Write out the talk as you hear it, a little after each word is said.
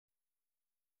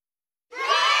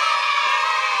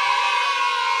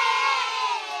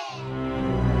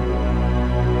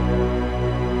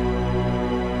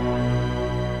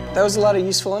That was a lot of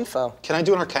useful info. Can I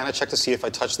do an Arcana check to see if I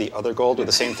touch the other gold or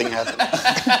the same thing happened?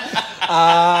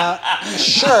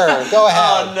 Sure, go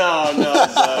ahead. Oh,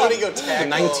 no. How do you go tackle?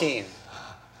 19.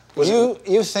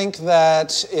 You think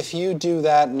that if you do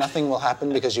that, nothing will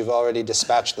happen because you've already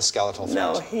dispatched the skeletal threat.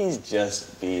 No, he's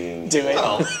just being... Do it.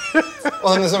 Well,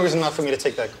 then there's no reason not for me to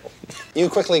take that gold. You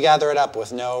quickly gather it up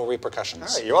with no repercussions.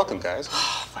 All right, you're welcome, guys.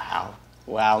 Wow.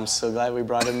 Wow, I'm so glad we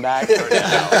brought him back. For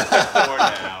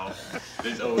now.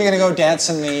 You're gonna go dance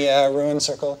in the ruin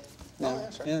circle? No? Oh, yeah,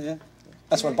 sure. Yeah.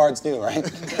 That's what bards do, right?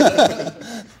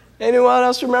 Anyone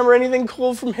else remember anything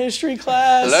cool from history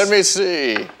class? Let me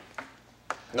see.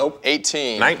 Nope.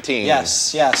 18. 19.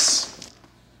 Yes.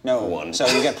 No. 1. So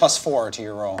you get +4 to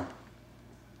your roll.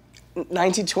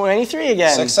 1923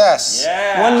 again. Success.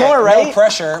 Yeah. One more, right? No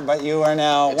pressure, but you are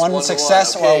now one 1 to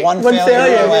success 1, okay. or one One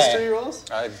failure. away. History rolls?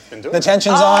 I've been doing The it.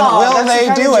 tension's on. Will that's they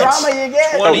the kind do of it? drama you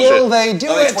get. 20. Will they do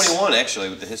it? 21, actually,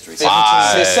 with the history.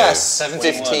 5. Success.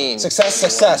 15.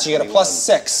 Success. You get a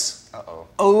 +6. Uh-oh.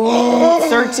 Oh,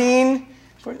 13,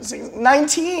 14,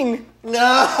 19. No!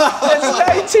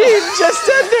 That's 19, just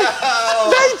under.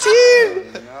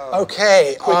 19.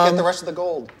 Okay. Quick, get the rest of the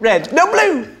gold. Red, no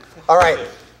blue. All right.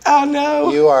 Oh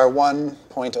no. You are 1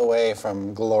 point away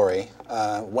from glory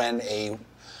when a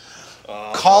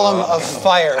column of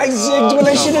fire. I zigged when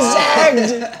I should have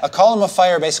zagged. A column of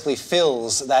fire basically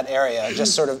fills that area,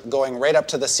 just sort of going right up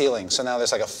to the ceiling. So now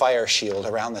there's like a fire shield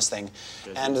around this thing.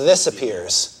 And this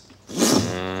appears.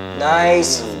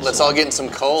 Nice. Let's all get in some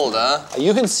cold, huh?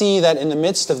 You can see that in the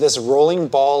midst of this rolling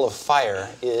ball of fire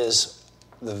is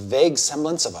the vague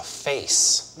semblance of a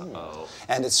face. Uh-oh.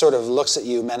 And it sort of looks at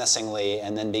you menacingly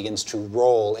and then begins to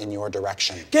roll in your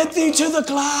direction. Get thee to the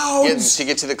clouds.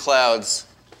 Get to the clouds.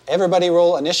 Everybody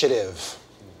roll initiative.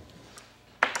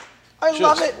 I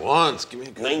love it. Once. Give me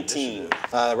a good 19.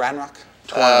 Ranrock?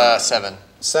 7.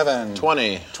 7.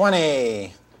 20.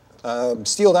 20.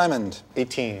 Steel Diamond.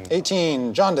 18.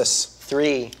 18. Jaundice.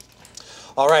 3.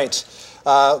 All right.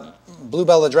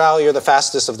 Bluebell the Drow, you're the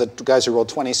fastest of the guys who rolled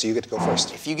 20, so you get to go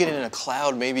first. If you get in a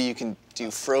cloud, maybe you can do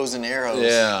frozen arrows.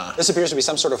 Yeah. This appears to be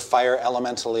some sort of fire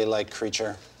elementally-like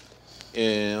creature.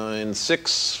 In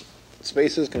 6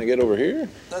 spaces, can I get over here?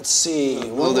 Let's see.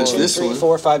 Oh, there's 2, this 3, one.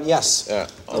 4, 5. Yes. Yeah.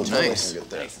 Oh, nice. Get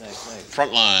there. Nice.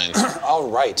 Front line. All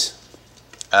right.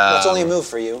 That's only a move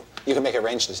for you. You can make a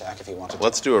ranged attack if you wanted to.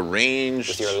 Let's do a ranged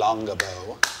With your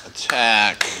longbow.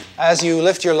 attack. As you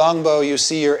lift your longbow, you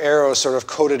see your arrow sort of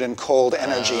coated in cold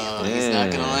energy. He's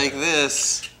not gonna like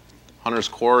this. Hunter's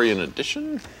Quarry in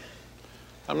addition?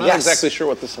 I'm not Yes. exactly sure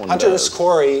what this one Hunter's does.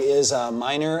 Quarry is a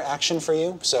minor action for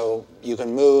you, so you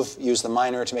can move, use the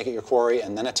minor to make it your quarry,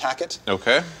 and then attack it.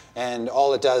 Okay. And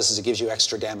all it does is it gives you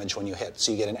extra damage when you hit.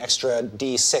 So you get an extra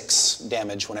D6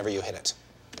 damage whenever you hit it.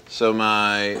 So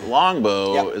my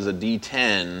longbow Yep. is a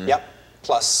D10 Yep.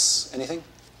 Plus anything?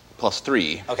 plus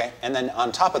 3. Okay. And then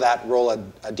on top of that, roll a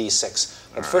D6.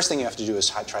 But the first thing you have to do is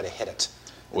try to hit it.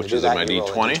 And Which to do is that, my you roll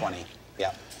a D20? D20.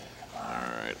 Yeah. All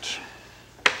right.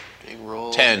 Big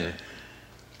roll. 10.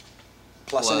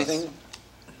 Plus Plus. anything?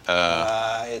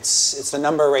 It's the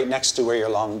number right next to where your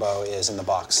longbow is in the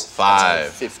box. 5.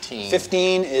 15.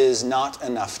 15 is not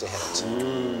enough to hit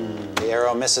it. The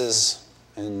arrow misses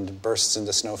and bursts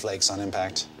into snowflakes on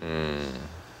impact.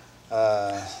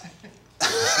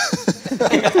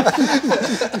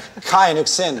 Kai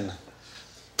Nuxin.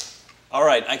 All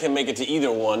right, I can make it to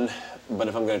either one, but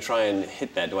if I'm going to try and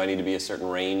hit that, do I need to be a certain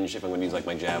range if I'm going to use like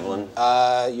my javelin?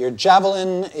 Your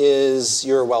javelin is,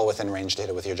 you're well within range to hit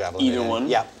it with your javelin. Either one?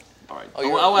 Yeah, All right. Oh,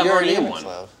 you're I'm already in a one.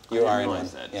 cloud. you are in one.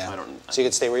 realize that, Yeah. so I don't- So you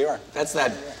can stay where you are. That's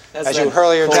As that you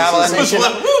hurl your cold javelin, sensation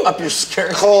up your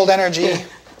skirt. cold energy.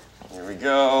 Here we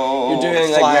go. You're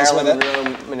doing like Flies with Marilyn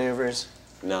it. Monroe maneuvers.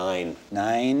 9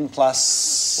 9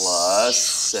 plus... plus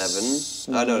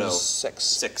 7. No. 6.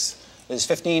 6. Is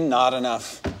 15 not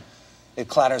enough? It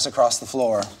clatters across the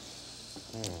floor.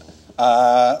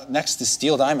 Next is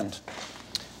Steel Diamond.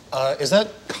 Is that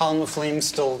column of flame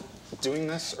still doing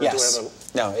this? Or Yes. Do I have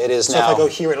No, it is so now. if I go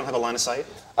here, I don't have a line of sight?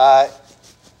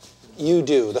 You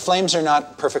do. The flames are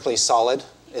not perfectly solid.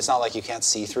 It's not like you can't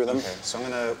see through them. Okay, so I'm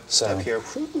going to So- step here.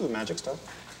 Ooh, magic stuff.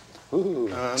 Ooh,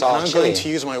 it's And all I'm chilly. going to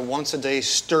use my once-a-day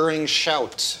stirring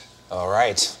shout. All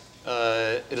right.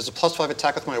 It is a +5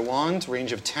 attack with my wand,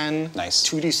 range of 10. Nice.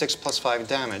 2d6 plus 5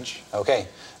 damage. Okay.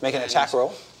 Make an attack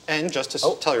roll. And just to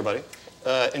Oh. tell everybody,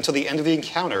 until the end of the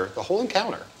encounter, the whole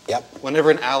encounter, Yep.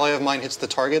 whenever an ally of mine hits the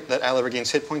target, that ally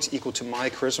regains hit points equal to my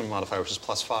charisma modifier, which is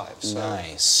 +5. So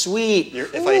Nice. Sweet.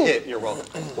 if I hit, you're welcome.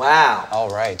 Wow. All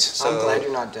right. I'm glad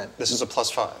you're not dead. This is a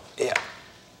 +5. Yeah.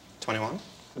 21.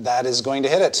 That is going to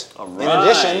hit it. All In right.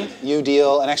 addition, you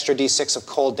deal an extra d6 of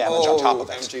cold damage on top of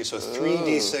it. MG, so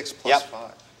 3d6 plus Yep.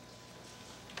 5.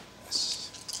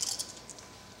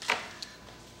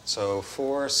 So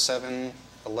 4, 7,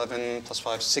 11 plus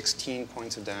 5, 16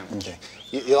 points of damage. Okay.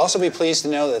 You'll also be pleased to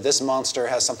know that this monster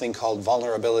has something called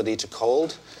vulnerability to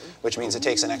cold, which means it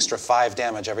takes an extra 5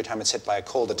 damage every time it's hit by a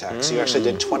cold attack. So you actually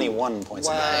did 21 points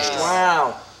of damage. to it.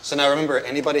 Wow. So now remember,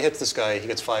 anybody hits this guy, he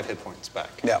gets 5 hit points back.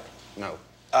 Yeah. No.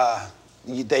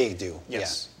 They do.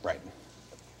 Yes. Yeah, right.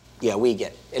 Yeah, we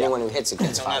get. Anyone who hits it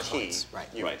gets No, 5 not he. points. Right.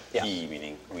 You. Right. Yeah. He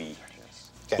meaning we.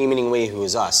 Okay. He meaning we, who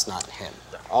is us, not him.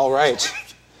 All right.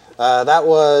 That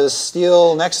was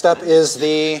steel. Next up is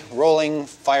the rolling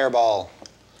fireball.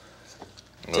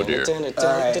 Oh dear.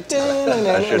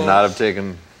 I should I not have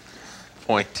taken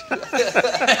point.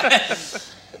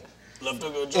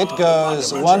 It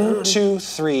goes 1, 2,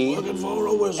 3,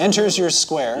 enters your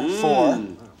square, 4,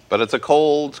 But it's a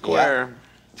cold square.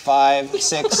 5,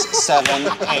 6,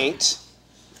 7, 8.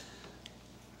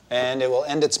 And it will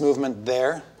end its movement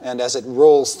there. And as it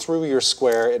rolls through your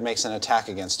square, it makes an attack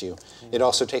against you. It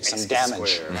also takes some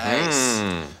damage. Square.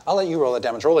 Nice. I'll let you roll that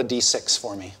damage. Roll a d6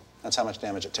 for me. That's how much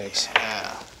damage it takes.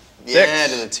 Yeah,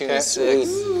 to the tune Okay. of 6.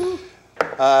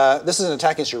 This is an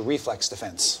attack against your reflex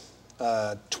defense.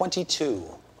 22.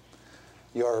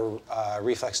 Your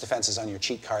reflex defense is on your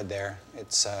cheat card there.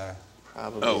 It's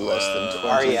Probably less than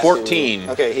 20. REF. 14.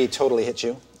 Okay, he totally hit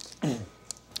you.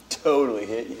 Totally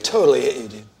hit you. Totally hit you,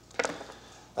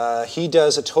 dude. He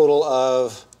does a total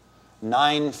of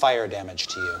 9 fire damage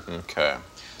to you. Okay.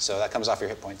 So that comes off your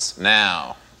hit points.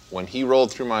 Now, when he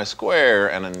rolled through my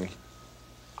square and then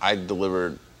I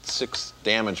delivered 6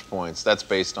 damage points, that's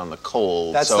based on the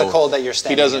cold. That's so the cold that you're He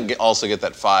standing doesn't in. also get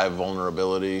that 5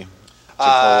 vulnerability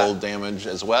to cold damage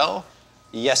as well?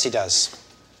 Yes, he does.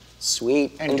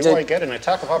 Sweet. And do did- I get an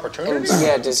attack of opportunity? and,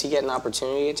 yeah, does he get an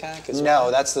opportunity attack as well?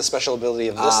 No, that's the special ability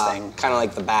of this thing. Kind of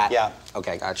like the bat. Yeah.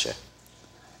 Okay, gotcha.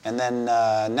 And then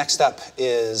next up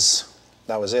is,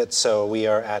 that was it, so we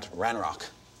are at Ranrock,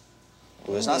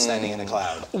 who is not standing in a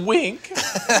cloud. Wink.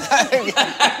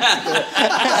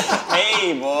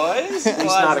 Hey, boys. He's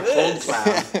not a cold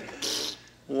cloud.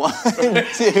 1,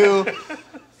 2,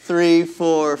 3,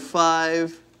 4,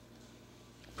 5.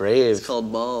 Brave. It's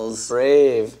called balls.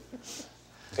 Brave.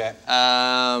 Okay?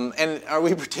 And are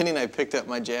we pretending I picked up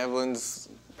my javelins?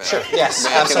 Sure, yes,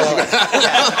 absolutely.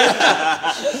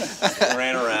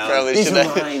 Ran around. Probably These should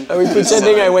are I? mine. Are we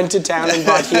pretending I went to town and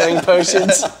bought healing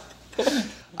potions?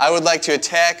 I would like to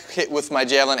attack, hit with my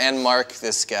javelin, and mark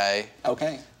this guy.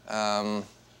 Okay.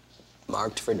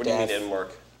 Marked for What do you mean, death. in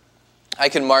mark? I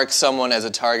can mark someone as a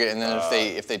target, and then if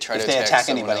they try if to they attack, attack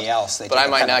someone anybody else, they but take I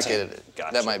a might not penalty. get it.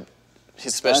 Gotcha. That might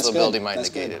his special That's good. ability might That's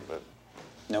negate good. it, but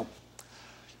Nope.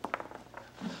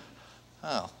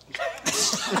 oh.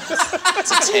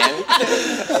 It's a 10.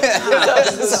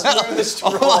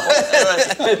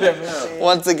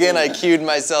 Once again, I queued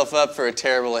myself up for a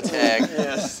terrible attack.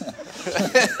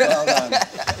 Well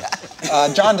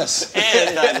done. Jaundice.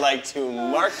 And I'd like to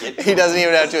mark it. He doesn't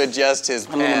even have to adjust his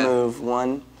I'm gonna path. move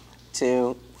 1,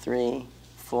 2, 3,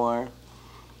 4,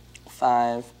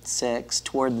 5, 6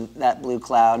 toward that blue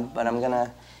cloud, but I'm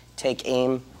gonna take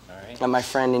aim at my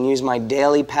friend and use my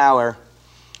daily power.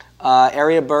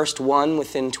 Area burst 1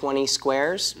 within 20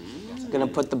 squares. I'm gonna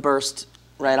put the burst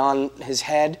right on his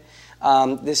head.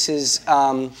 This is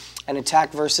an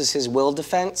attack versus his will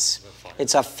defense.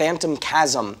 It's a phantom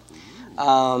chasm.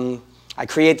 I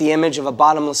create the image of a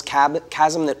bottomless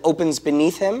chasm that opens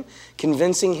beneath him,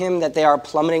 convincing him that they are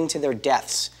plummeting to their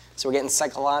deaths. So we're getting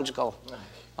psychological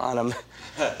on him.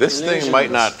 This thing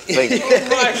might not think.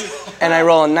 And I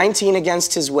roll a 19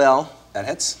 against his will. That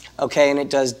hits. Okay, and it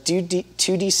does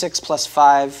 2d6 plus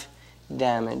 5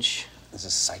 damage. This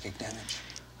is psychic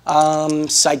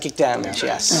damage. Psychic damage,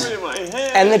 yes.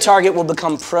 And the target will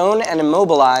become prone and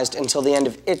immobilized until the end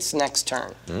of its next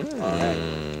turn.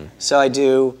 So I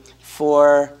do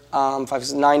 4, 5,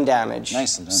 6, 9 damage.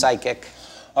 Nicely done. Psychic.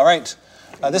 All right.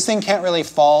 This thing can't really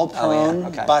fall prone, yeah,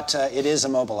 okay. but it is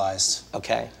immobilized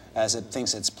Okay. as it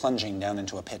thinks it's plunging down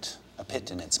into a pit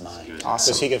in its mind.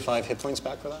 Awesome. Does he get 5 hit points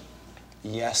back for that?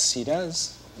 Yes, he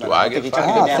does. But Do I don't think get he took 5?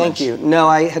 any Ah, damage. thank you. No,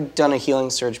 I had done a healing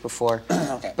surge before.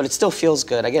 Okay. But it still feels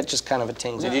good. I get just kind of a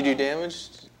tingle. Did you do damage?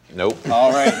 Nope.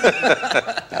 All right.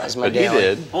 That was my But he daily.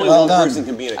 did. Only Well one done. person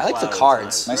can be in a I like the cloud at a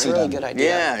cards. time. Nicely Really done. good idea.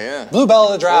 Yeah. Blue Bell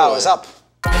of the Drow is up.